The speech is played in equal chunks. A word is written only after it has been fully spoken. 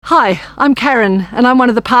Hi, I'm Karen and I'm one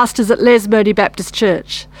of the pastors at Les Mooney Baptist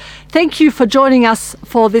Church. Thank you for joining us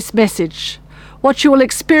for this message. What you will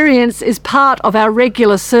experience is part of our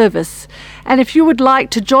regular service, and if you would like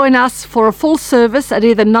to join us for a full service at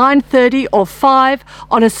either 9:30 or 5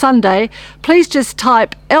 on a Sunday, please just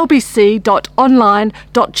type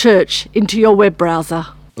lbc.online.church into your web browser.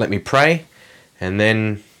 Let me pray and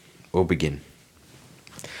then we'll begin.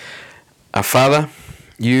 Our Father,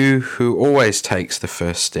 you who always takes the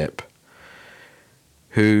first step,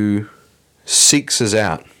 who seeks us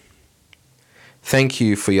out, thank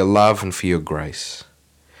you for your love and for your grace.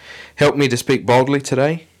 Help me to speak boldly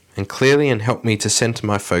today and clearly, and help me to center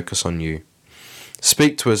my focus on you.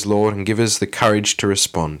 Speak to us, Lord, and give us the courage to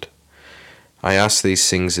respond. I ask these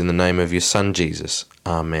things in the name of your Son, Jesus.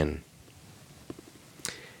 Amen.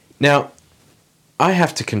 Now, I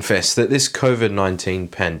have to confess that this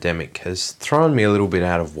COVID-19 pandemic has thrown me a little bit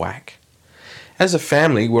out of whack. As a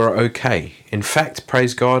family, we're okay. In fact,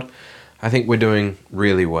 praise God, I think we're doing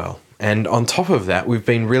really well. And on top of that, we've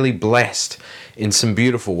been really blessed in some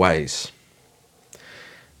beautiful ways.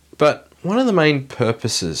 But one of the main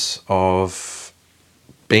purposes of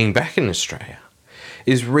being back in Australia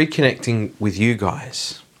is reconnecting with you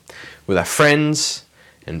guys, with our friends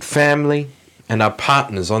and family and our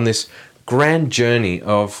partners on this grand journey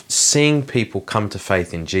of seeing people come to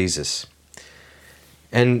faith in Jesus.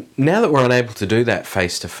 And now that we're unable to do that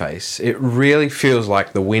face to face, it really feels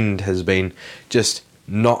like the wind has been just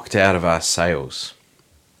knocked out of our sails.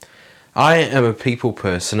 I am a people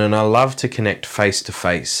person and I love to connect face to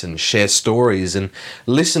face and share stories and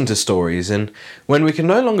listen to stories, and when we can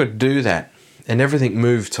no longer do that and everything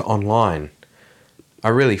moved to online, I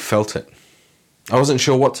really felt it. I wasn't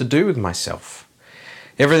sure what to do with myself.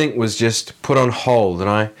 Everything was just put on hold and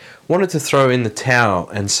I wanted to throw in the towel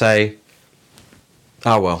and say,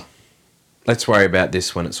 oh well, let's worry about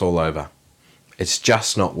this when it's all over. It's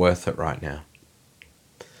just not worth it right now.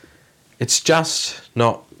 It's just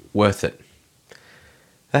not worth it.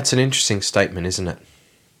 That's an interesting statement, isn't it?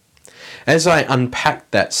 As I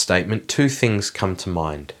unpack that statement, two things come to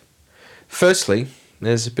mind. Firstly,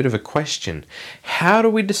 there's a bit of a question. How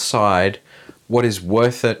do we decide what is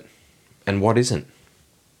worth it and what isn't?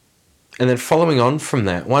 And then following on from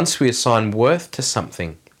that, once we assign worth to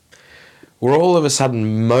something, we're all of a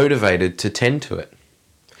sudden motivated to tend to it.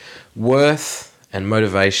 Worth and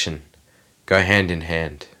motivation go hand in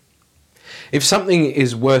hand. If something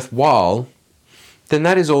is worthwhile, then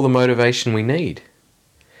that is all the motivation we need.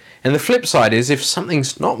 And the flip side is, if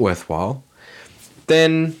something's not worthwhile,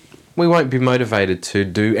 then we won't be motivated to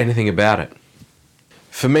do anything about it.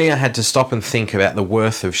 For me, I had to stop and think about the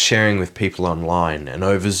worth of sharing with people online and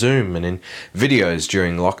over Zoom and in videos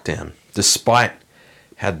during lockdown, despite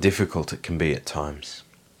how difficult it can be at times.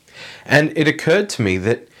 And it occurred to me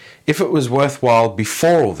that if it was worthwhile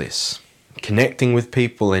before all this, connecting with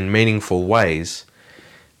people in meaningful ways,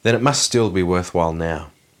 then it must still be worthwhile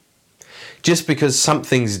now. Just because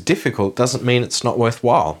something's difficult doesn't mean it's not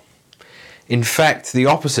worthwhile. In fact, the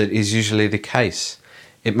opposite is usually the case.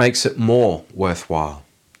 It makes it more worthwhile.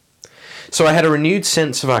 So I had a renewed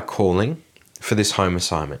sense of our calling for this home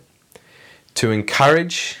assignment, to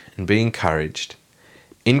encourage and be encouraged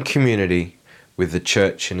in community with the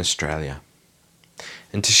church in Australia,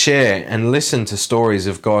 and to share and listen to stories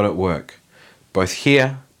of God at work, both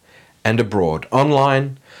here and abroad,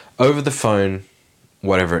 online, over the phone,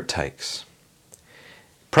 whatever it takes.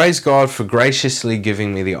 Praise God for graciously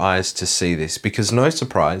giving me the eyes to see this, because no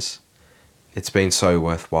surprise, it's been so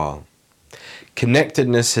worthwhile.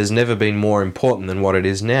 Connectedness has never been more important than what it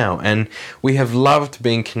is now, and we have loved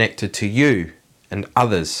being connected to you and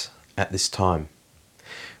others at this time.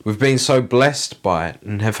 We've been so blessed by it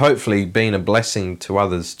and have hopefully been a blessing to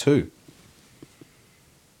others too.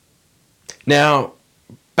 Now,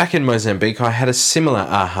 back in Mozambique, I had a similar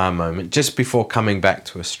aha moment just before coming back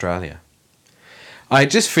to Australia. I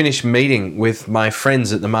had just finished meeting with my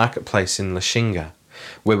friends at the marketplace in Lashinga,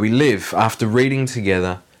 where we live, after reading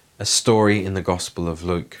together a story in the Gospel of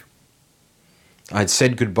Luke. I'd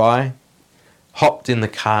said goodbye, hopped in the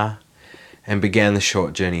car, and began the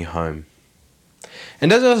short journey home.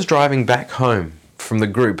 And as I was driving back home from the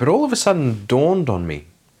group, it all of a sudden dawned on me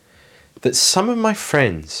that some of my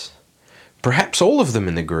friends, perhaps all of them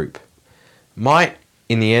in the group, might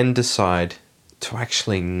in the end decide to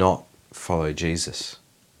actually not follow Jesus.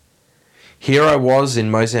 Here I was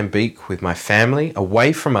in Mozambique with my family,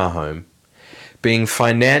 away from our home, being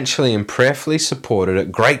financially and prayerfully supported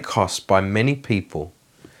at great cost by many people.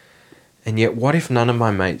 And yet, what if none of my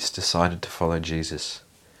mates decided to follow Jesus?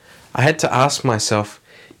 I had to ask myself,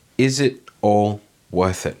 is it all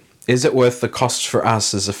worth it? Is it worth the cost for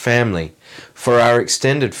us as a family, for our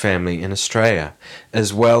extended family in Australia,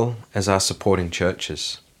 as well as our supporting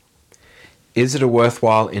churches? Is it a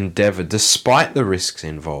worthwhile endeavour, despite the risks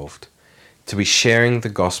involved, to be sharing the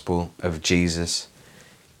gospel of Jesus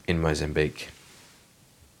in Mozambique?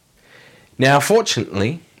 Now,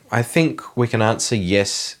 fortunately, I think we can answer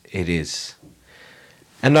yes, it is.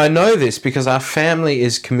 And I know this because our family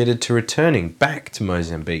is committed to returning back to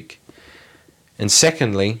Mozambique. And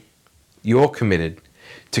secondly, you're committed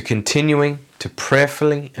to continuing to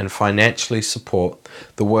prayerfully and financially support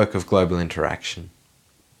the work of Global Interaction.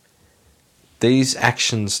 These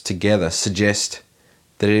actions together suggest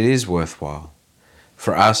that it is worthwhile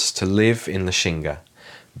for us to live in Lashinga,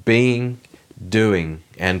 being, doing,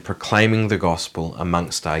 and proclaiming the gospel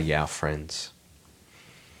amongst our Yao friends.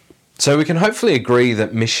 So we can hopefully agree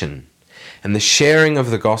that mission and the sharing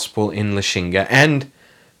of the gospel in Lashinga, and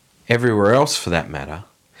everywhere else for that matter,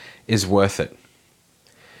 is worth it.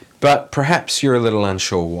 But perhaps you're a little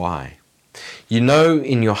unsure why. You know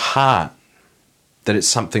in your heart that it's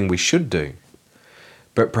something we should do,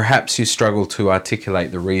 but perhaps you struggle to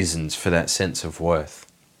articulate the reasons for that sense of worth.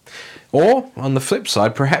 Or, on the flip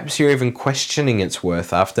side, perhaps you're even questioning its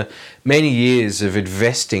worth after many years of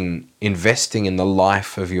investing in the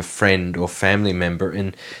life of your friend or family member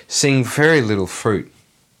and seeing very little fruit.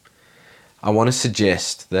 I want to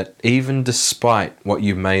suggest that even despite what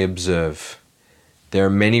you may observe, there are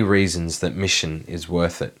many reasons that mission is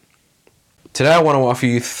worth it. Today I want to offer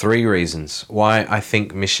you 3 reasons why I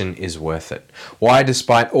think mission is worth it. Why,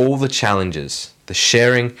 despite all the challenges, the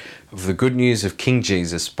sharing of the good news of King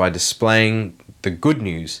Jesus by displaying the good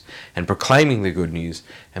news and proclaiming the good news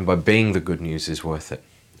and by being the good news is worth it.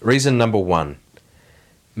 Reason number 1.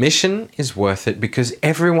 Mission is worth it because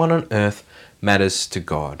everyone on earth matters to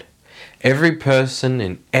God. Every person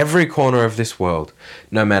in every corner of this world,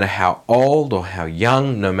 no matter how old or how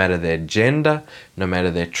young, no matter their gender, no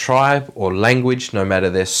matter their tribe or language, no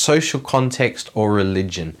matter their social context or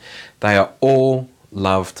religion, they are all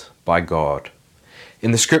loved by God.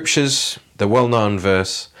 In the scriptures, the well-known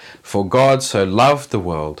verse, "For God so loved the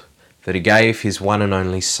world that he gave his one and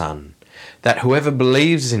only Son, that whoever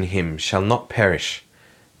believes in him shall not perish,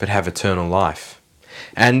 but have eternal life."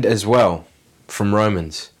 And as well, from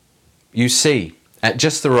Romans, "You see, at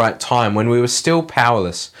just the right time, when we were still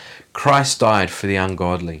powerless, Christ died for the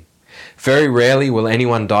ungodly. Very rarely will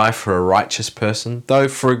anyone die for a righteous person, though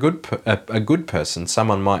for a good person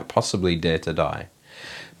someone might possibly dare to die.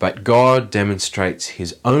 But God demonstrates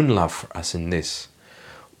his own love for us in this: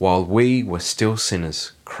 while we were still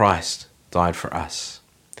sinners, Christ died for us."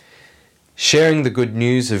 Sharing the good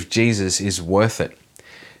news of Jesus is worth it,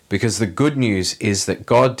 because the good news is that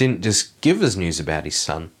God didn't just give us news about his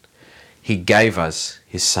Son, he gave us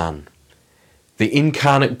his Son. The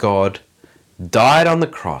incarnate God died on the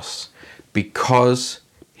cross because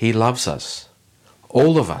he loves us,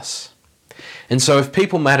 all of us. And so if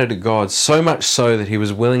people matter to God so much so that he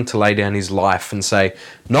was willing to lay down his life and say,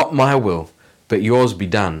 "Not my will, but yours be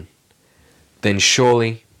done," then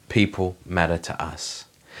surely people matter to us.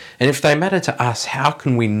 And if they matter to us, how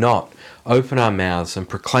can we not open our mouths and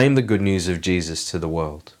proclaim the good news of Jesus to the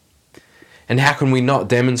world? And how can we not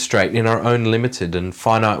demonstrate in our own limited and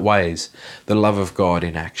finite ways the love of God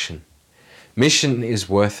in action? Mission is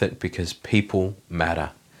worth it because people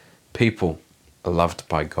matter. People are loved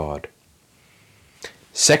by God.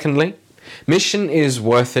 Secondly, mission is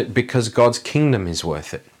worth it because God's kingdom is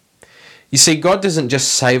worth it. You see, God doesn't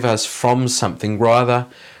just save us from something, rather,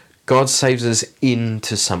 God saves us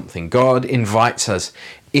into something. God invites us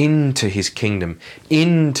into his kingdom,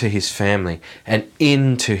 into his family, and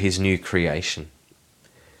into his new creation.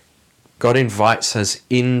 God invites us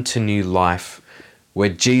into new life where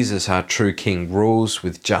Jesus, our true King, rules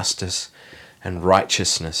with justice and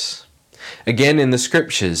righteousness. Again, in the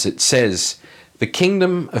scriptures, it says, "The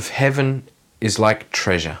kingdom of heaven is like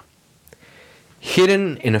treasure,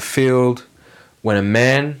 hidden in a field. When a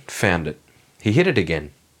man found it, he hid it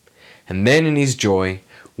again, and then in his joy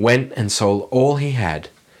went and sold all he had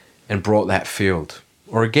and brought that field."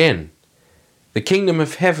 Or again, "The kingdom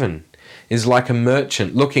of heaven is like a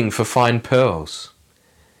merchant looking for fine pearls.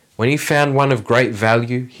 When he found one of great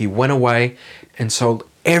value, he went away and sold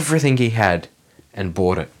everything he had and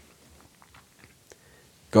bought it."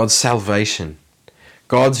 God's salvation,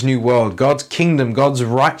 God's new world, God's kingdom, God's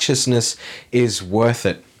righteousness is worth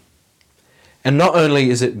it. And not only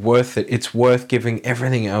is it worth it, it's worth giving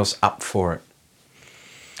everything else up for it.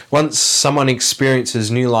 Once someone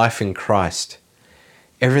experiences new life in Christ,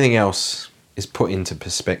 everything else is put into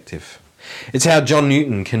perspective. It's how John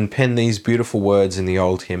Newton can pen these beautiful words in the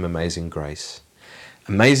old hymn, Amazing Grace.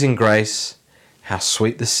 Amazing grace, how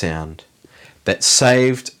sweet the sound that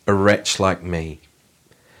saved a wretch like me.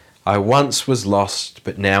 I once was lost,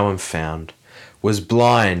 but now am found, was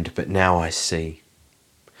blind, but now I see.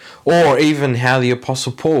 Or even how the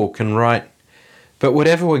Apostle Paul can write, but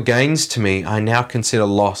whatever were gains to me, I now consider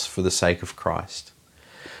loss for the sake of Christ.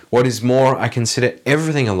 What is more, I consider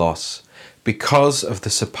everything a loss because of the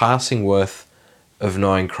surpassing worth of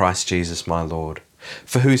knowing Christ Jesus my Lord,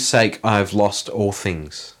 for whose sake I have lost all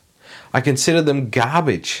things. I consider them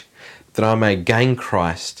garbage, that I may gain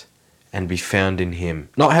Christ and be found in him,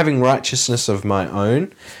 not having righteousness of my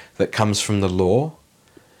own that comes from the law,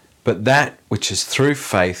 but that which is through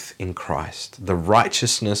faith in Christ, the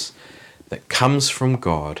righteousness that comes from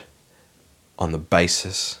God on the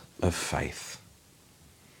basis of faith.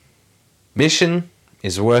 Mission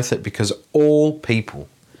is worth it because all people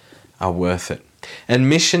are worth it. And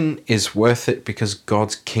mission is worth it because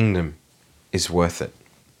God's kingdom is worth it.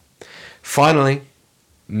 Finally,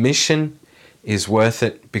 mission is worth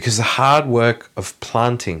it because the hard work of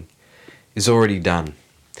planting is already done.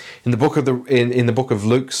 In the book of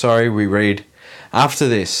Luke, we read, "After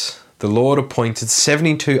this, the Lord appointed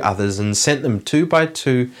 72 others and sent them 2 by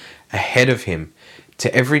 2 ahead of him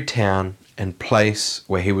to every town and place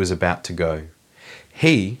where he was about to go.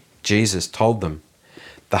 He, Jesus, told them,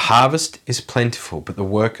 'The harvest is plentiful, but the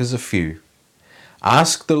workers are few.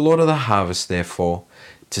 Ask the Lord of the harvest, therefore,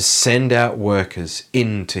 to send out workers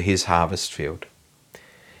into his harvest field.'"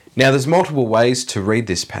 Now, there's multiple ways to read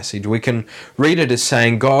this passage. We can read it as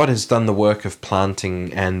saying God has done the work of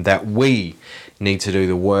planting and that we need to do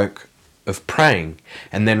the work of praying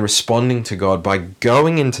and then responding to God by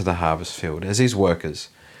going into the harvest field as his workers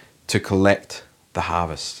to collect the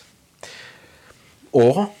harvest.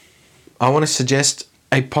 Or, I want to suggest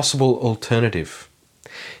a possible alternative.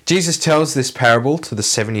 Jesus tells this parable to the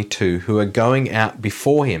 72 who are going out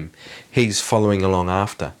before him. He's following along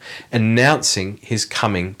after, announcing his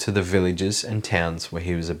coming to the villages and towns where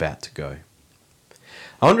he was about to go.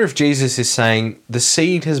 I wonder if Jesus is saying, the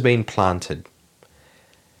seed has been planted,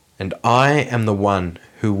 and I am the one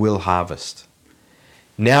who will harvest.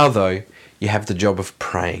 Now, though, you have the job of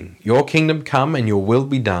praying. Your kingdom come and your will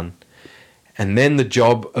be done. And then the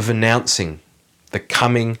job of announcing the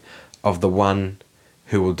coming of the one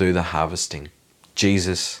who will do the harvesting,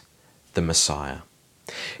 Jesus, the Messiah.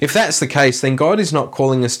 If that's the case, then God is not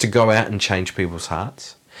calling us to go out and change people's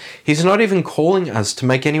hearts. He's not even calling us to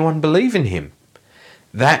make anyone believe in him.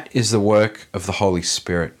 That is the work of the Holy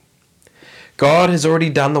Spirit. God has already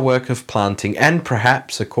done the work of planting, and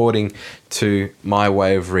perhaps, according to my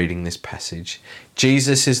way of reading this passage,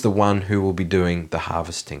 Jesus is the one who will be doing the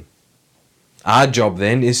harvesting. Our job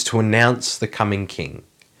then is to announce the coming King.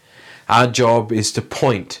 Our job is to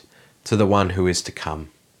point to the one who is to come.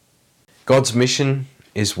 God's mission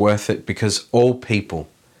is worth it because all people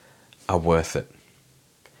are worth it.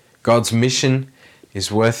 God's mission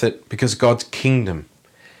is worth it because God's kingdom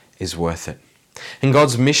is worth it. And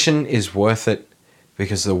God's mission is worth it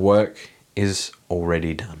because the work is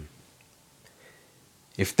already done.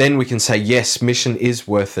 If then we can say, yes, mission is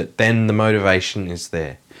worth it, then the motivation is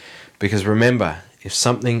there. Because remember, if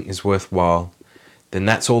something is worthwhile, then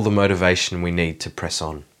that's all the motivation we need to press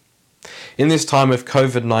on. In this time of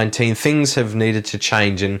COVID-19, things have needed to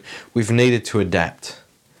change and we've needed to adapt.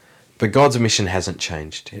 But God's mission hasn't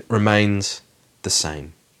changed. It remains the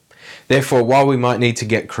same. Therefore, while we might need to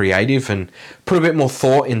get creative and put a bit more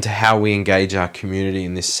thought into how we engage our community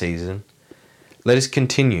in this season, let us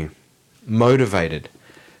continue motivated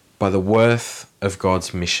by the worth of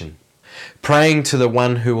God's mission, praying to the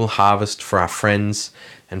one who will harvest for our friends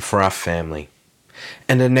and for our family,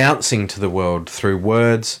 and announcing to the world through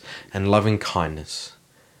words and loving kindness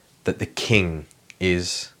that the King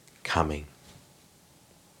is coming.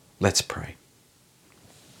 Let's pray.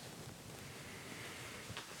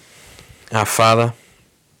 Our Father,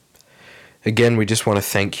 again we just want to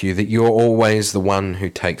thank you that you're always the one who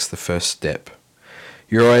takes the first step.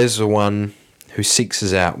 You're always the one who seeks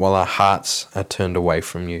us out while our hearts are turned away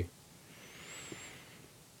from you.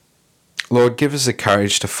 Lord, give us the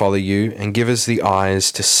courage to follow you and give us the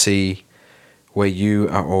eyes to see where you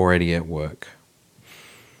are already at work.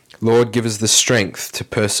 Lord, give us the strength to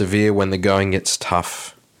persevere when the going gets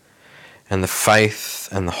tough, and the faith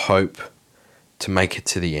and the hope to make it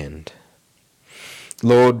to the end.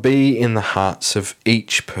 Lord, be in the hearts of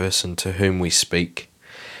each person to whom we speak,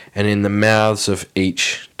 and in the mouths of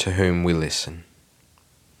each to whom we listen.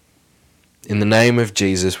 In the name of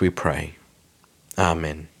Jesus we pray.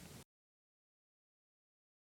 Amen.